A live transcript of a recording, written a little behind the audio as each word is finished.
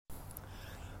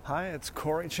Hi, it's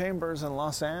Corey Chambers in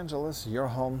Los Angeles. Your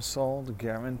home sold,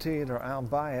 guaranteed, or I'll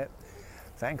buy it.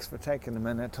 Thanks for taking a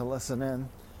minute to listen in.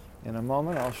 In a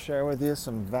moment, I'll share with you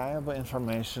some valuable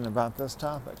information about this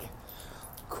topic.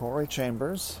 Corey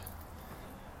Chambers,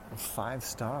 5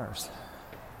 stars.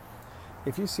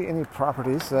 If you see any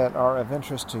properties that are of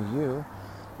interest to you,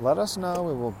 let us know.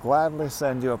 We will gladly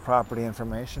send you a property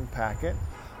information packet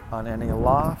on any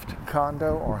loft,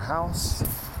 condo, or house,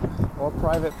 or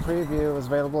private preview is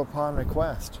available upon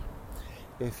request.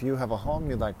 If you have a home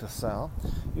you'd like to sell,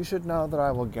 you should know that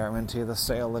I will guarantee the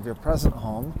sale of your present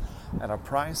home at a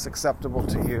price acceptable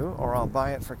to you, or I'll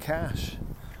buy it for cash.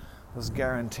 This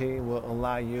guarantee will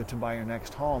allow you to buy your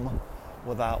next home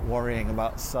without worrying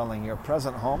about selling your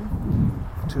present home.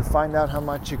 To find out how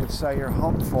much you could sell your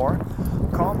home for,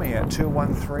 call me at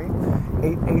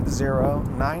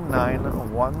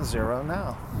 213-880-9910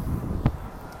 now.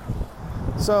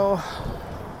 So,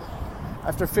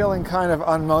 after feeling kind of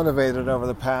unmotivated over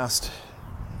the past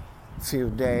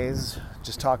few days,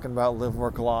 just talking about live,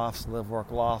 work, lofts,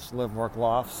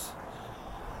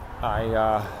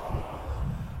 I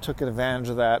took advantage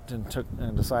of that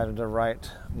and decided to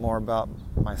write more about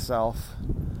myself.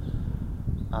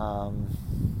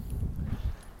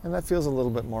 And that feels a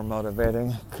little bit more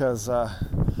motivating, but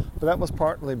that was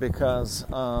partly because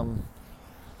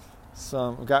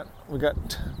we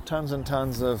got tons and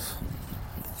tons of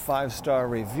 5-star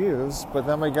reviews, but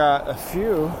then we got a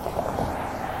few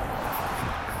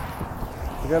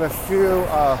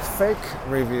fake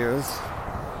reviews,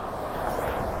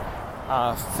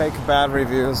 fake bad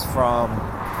reviews from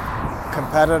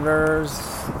competitors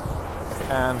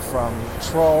and from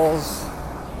trolls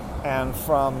and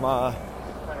from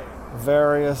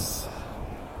various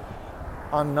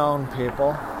unknown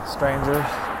people, strangers,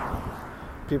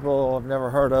 people I've never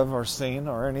heard of or seen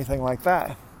or anything like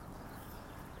that,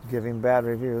 giving bad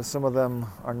reviews. Some of them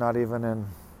are not even in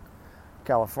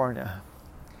California.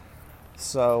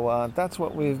 So that's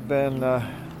what we've been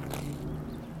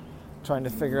trying to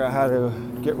figure out how to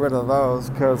get rid of those,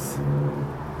 because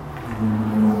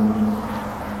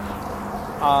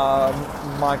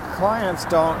my clients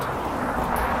don't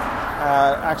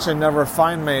actually never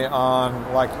find me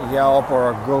on like Yelp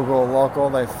or Google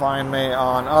Local. They find me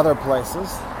on other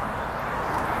places.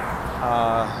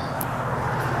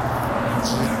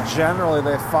 Generally,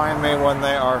 they find me when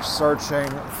they are searching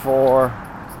for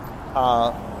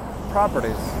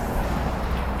properties.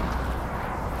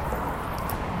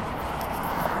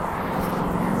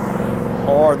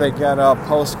 Or they get a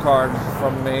postcard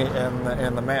from me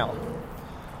in the mail.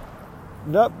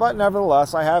 But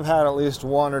nevertheless, I have had at least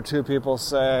 1 or 2 people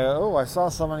say, "Oh, I saw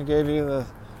someone gave you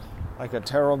a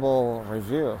terrible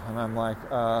review," and I'm like,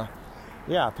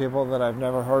 "Yeah, people that I've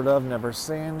never heard of, never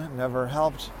seen, never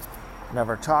helped,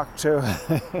 never talked to."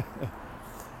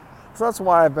 So that's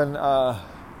why I've been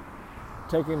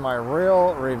taking my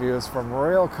real reviews from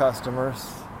real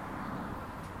customers,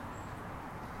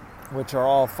 which are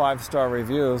all 5-star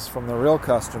reviews from the real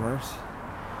customers,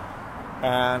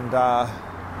 and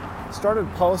started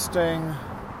posting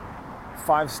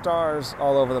 5 stars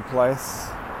all over the place.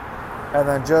 And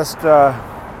then just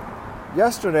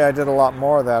yesterday I did a lot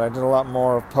more of that. I did a lot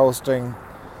more of posting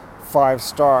 5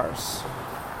 stars.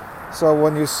 So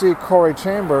when you see Corey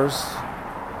Chambers,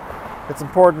 it's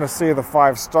important to see the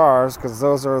 5 stars, because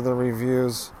those are the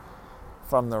reviews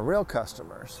from the real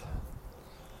customers.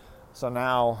 So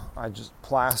now I just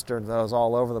plastered those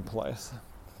all over the place,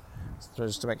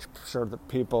 just to make sure that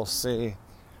people see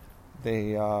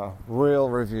the real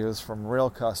reviews from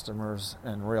real customers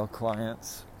and real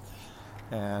clients,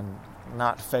 and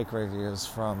not fake reviews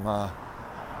from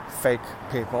fake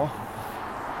people.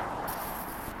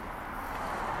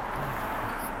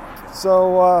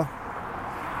 So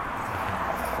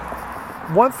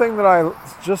one thing that I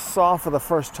just saw for the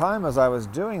first time as I was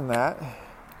doing that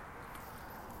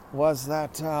was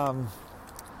that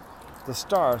the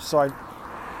stars. So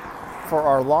for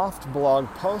our Loft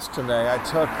blog post today, I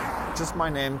took just my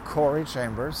name, Corey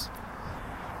Chambers,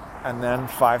 and then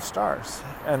 5 stars.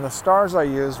 And the stars I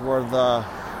used were the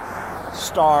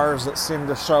stars that seem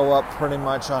to show up pretty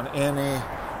much on any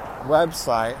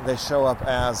website. They show up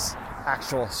as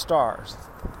actual stars,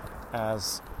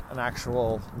 as an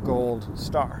actual gold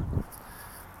star.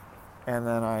 And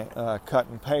then I cut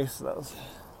and paste those.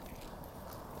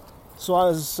 So I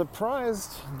was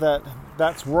surprised that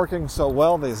that's working so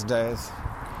well these days,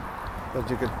 that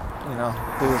you could,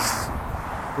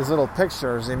 these little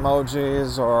pictures,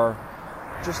 emojis, or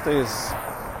just these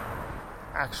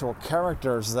actual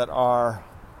characters that are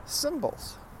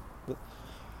symbols.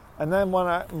 And then when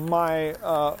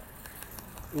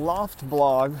Loft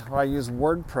blog where I use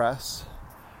WordPress,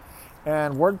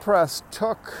 and WordPress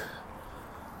took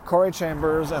Corey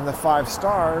Chambers and the 5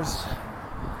 stars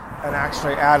and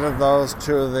actually added those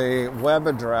to the web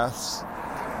address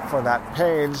for that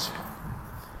page.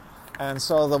 And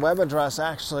so the web address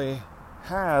actually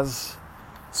has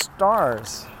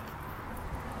stars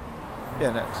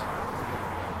in it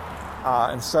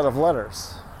instead of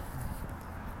letters.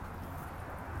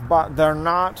 But they're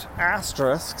not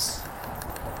asterisks.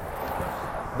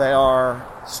 They are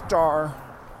star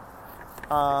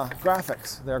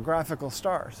graphics. They're graphical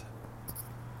stars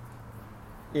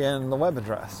in the web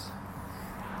address.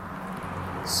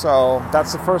 So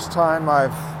that's the first time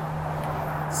I've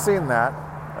seen that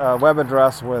web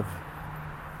address with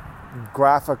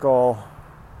graphical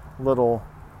little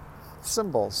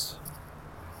symbols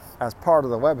as part of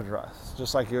the web address,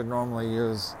 just like you would normally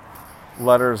use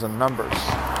letters and numbers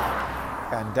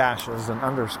and dashes and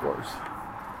underscores.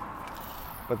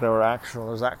 But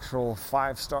there's actual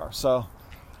 5 stars. So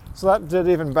that did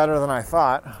even better than I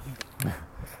thought,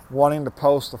 wanting to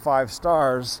post the 5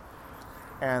 stars.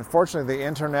 And fortunately, the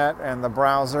internet and the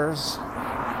browsers,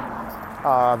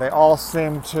 they all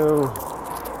seem to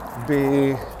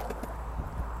be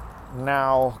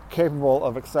now capable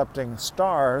of accepting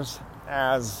stars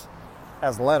as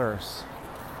letters.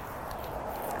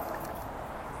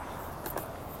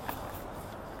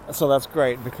 So that's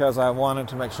great, because I wanted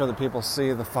to make sure that people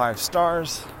see the 5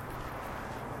 stars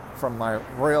from my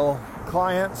real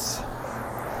clients,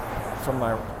 from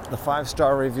the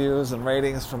 5-star reviews and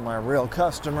ratings from my real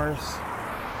customers,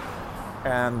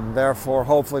 and therefore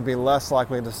hopefully be less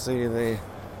likely to see the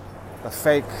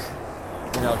fake,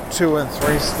 2 and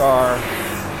 3 star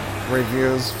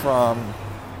reviews from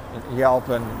Yelp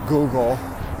and Google,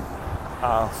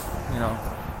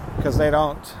 because they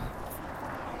don't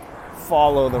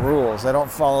follow the rules. They don't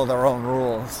follow their own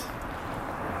rules.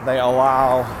 They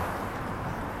allow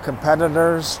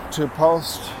competitors to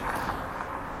post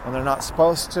when they're not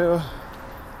supposed to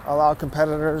allow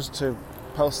competitors to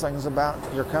post things about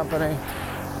your company.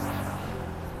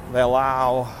 They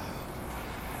allow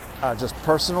just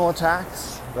personal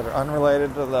attacks that are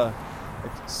unrelated to the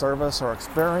service or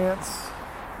experience.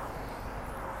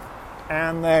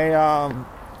 And they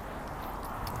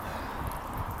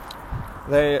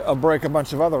break a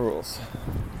bunch of other rules.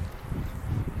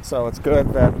 So it's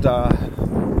good that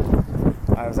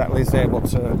I was at least able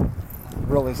to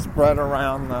really spread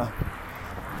around the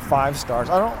 5 stars.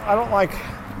 I don't like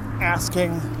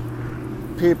asking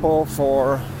people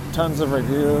for tons of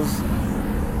reviews,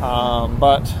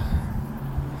 but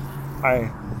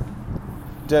I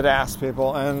did ask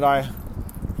people, and I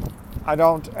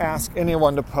don't ask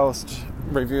anyone to post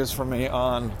reviews for me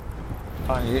on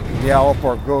Yelp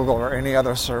or Google or any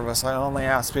other service. I only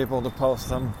ask people to post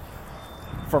them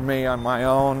for me on my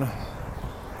own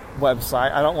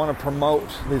website. I don't want to promote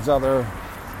these other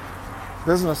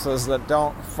businesses that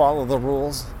don't follow the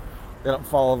rules. They don't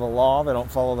follow the law. They don't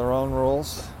follow their own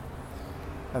rules.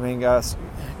 I mean,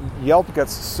 Yelp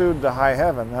gets sued to high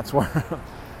heaven. That's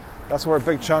where a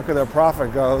big chunk of their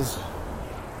profit goes,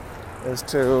 is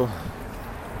to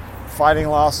fighting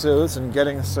lawsuits and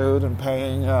getting sued and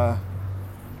paying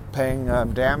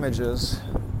damages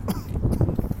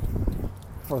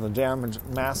for the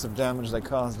massive damage they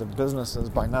caused to businesses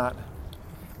by not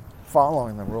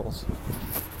following the rules.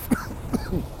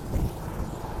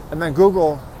 And then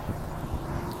Google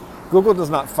does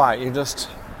not fight. You just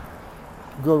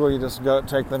go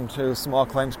take them to small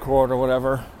claims court or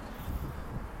whatever,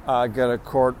 get a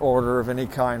court order of any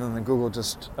kind, and then Google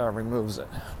just removes it.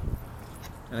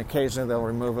 And occasionally they'll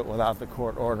remove it without the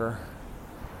court order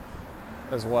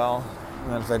as well.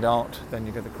 And then if they don't, then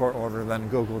you get the court order, then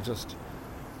Google just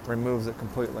removes it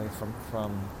completely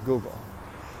from Google.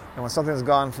 And when something's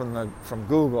gone from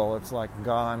Google, it's like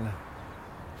gone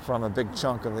from a big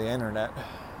chunk of the internet,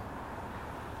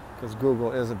 because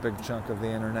Google is a big chunk of the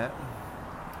internet.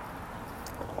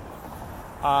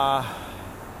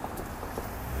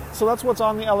 So that's what's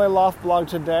on the LA Loft blog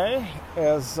today,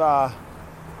 is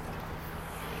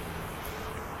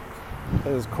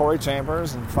Corey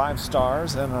Chambers and 5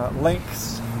 stars, and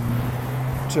links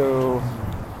to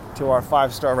our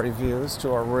 5-star reviews,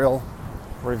 to our real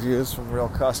reviews from real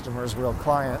customers, real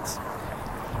clients,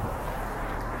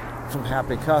 from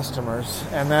happy customers.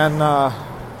 And then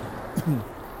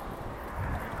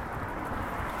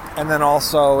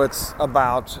also it's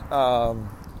about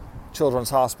Children's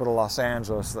Hospital Los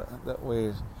Angeles, that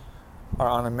we are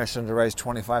on a mission to raise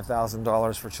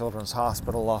 $25,000 for Children's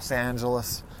Hospital Los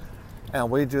Angeles. And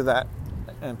we do that,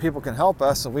 and people can help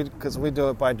us, because we do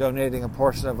it by donating a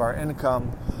portion of our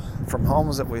income from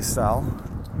homes that we sell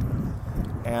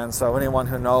And so anyone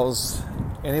who knows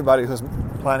anybody who's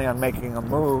planning on making a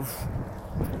move,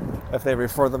 if they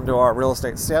refer them to our real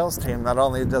estate sales team, not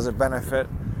only does it benefit,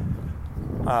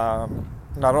 not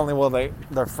only will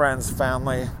their friends,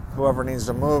 family, whoever needs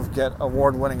to move get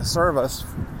award-winning service,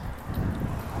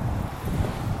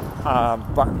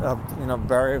 but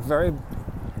very, very,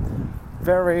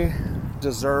 very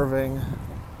deserving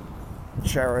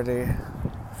charity,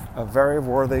 a very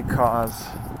worthy cause,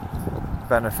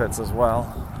 benefits as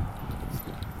well.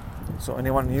 So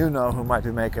anyone you know who might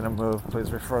be making a move,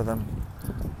 please refer them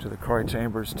to the Corey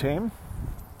Chambers team.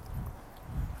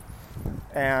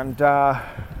 And so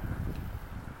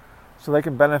they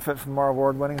can benefit from our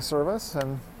award-winning service,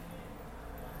 and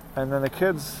then the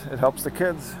kids, it helps the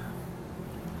kids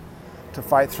to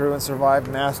fight through and survive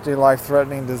nasty,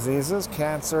 life-threatening diseases,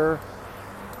 cancer,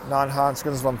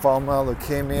 non-Hodgkin's lymphoma,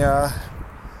 leukemia,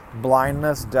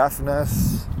 blindness,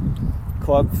 deafness,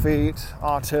 club feet,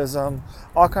 autism,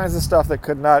 all kinds of stuff that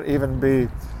could not even be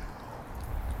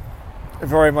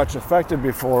very much affected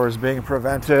before is being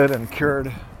prevented and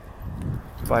cured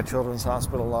by Children's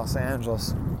Hospital Los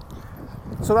Angeles.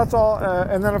 So that's all.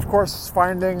 And then, of course,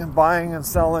 finding, buying, and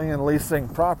selling and leasing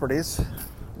properties.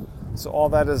 So all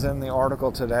that is in the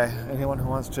article today. Anyone who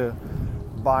wants to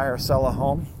buy or sell a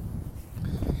home.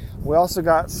 We also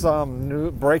got some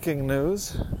breaking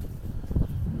news.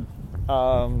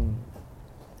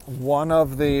 One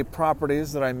of the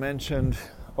properties that I mentioned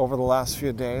over the last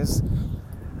few days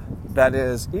that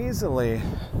is easily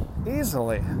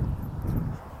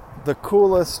the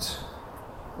coolest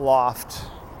loft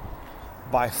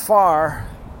by far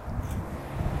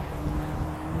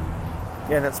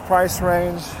in its price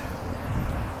range,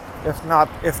 if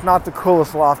not the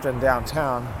coolest loft in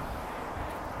downtown.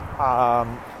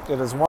 It is one